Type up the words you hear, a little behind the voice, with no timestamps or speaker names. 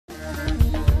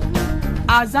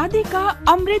आजादी का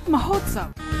Amrit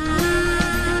Mahotsav.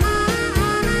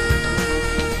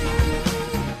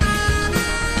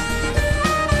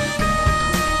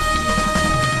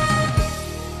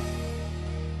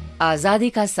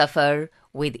 Azadi Ka Safar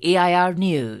with AIR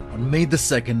News. On May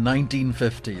 2nd,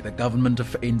 1950, the government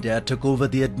of India took over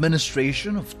the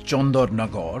administration of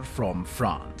Chandernagore from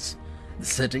France. The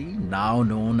city, now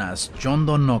known as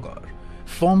Chandannagar,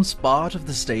 forms part of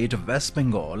the state of West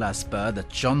Bengal as per the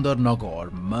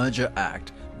Chandernagore Merger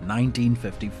Act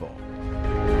 1954.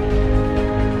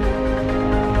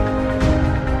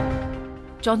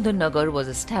 Chandannagar was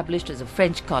established as a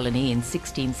French colony in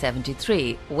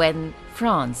 1673 when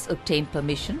France obtained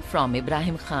permission from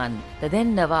Ibrahim Khan, the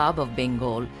then Nawab of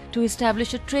Bengal, to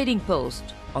establish a trading post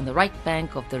on the right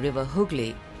bank of the river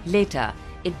Hooghly. Later,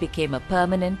 it became a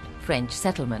permanent French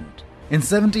settlement. In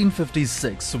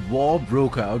 1756, a war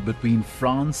broke out between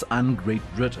France and Great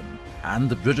Britain, and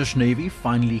the British Navy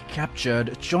finally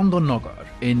captured Chandannagar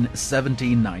in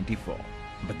 1794.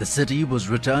 But the city was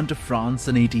returned to France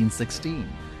in 1816,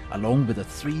 along with a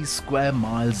 3 square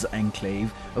miles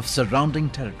enclave of surrounding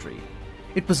territory.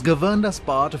 It was governed as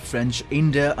part of French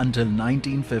India until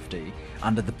 1950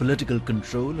 under the political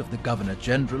control of the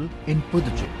Governor-General in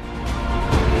Puducherry.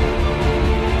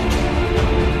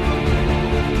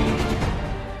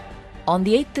 On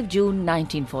the 8th of June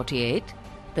 1948,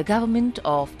 the government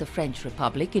of the French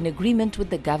Republic, in agreement with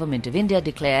the government of India,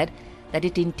 declared that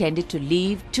it intended to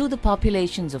leave to the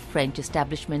populations of French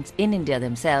establishments in India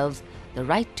themselves the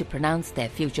right to pronounce their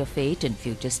future fate and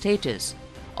future status.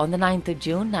 On the 9th of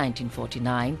June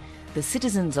 1949, the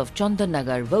citizens of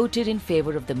Chandannagar voted in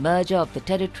favour of the merger of the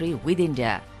territory with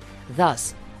India.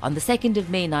 Thus, on the 2nd of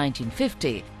May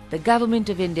 1950, the government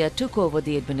of India took over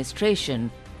the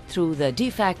administration through the de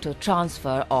facto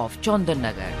transfer of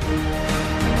Chandannagar.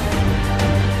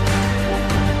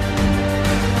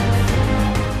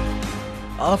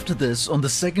 After this, on the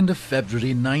 2nd of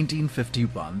February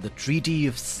 1951, the Treaty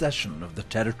of Cession of the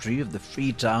territory of the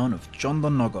Free Town of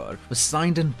Chandannagar was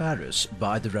signed in Paris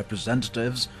by the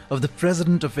representatives of the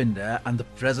President of India and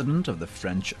the President of the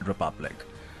French Republic.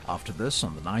 After this,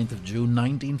 on the 9th of June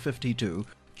 1952,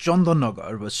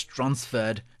 Chandannagar was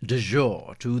transferred de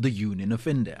jure to the Union of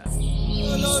India.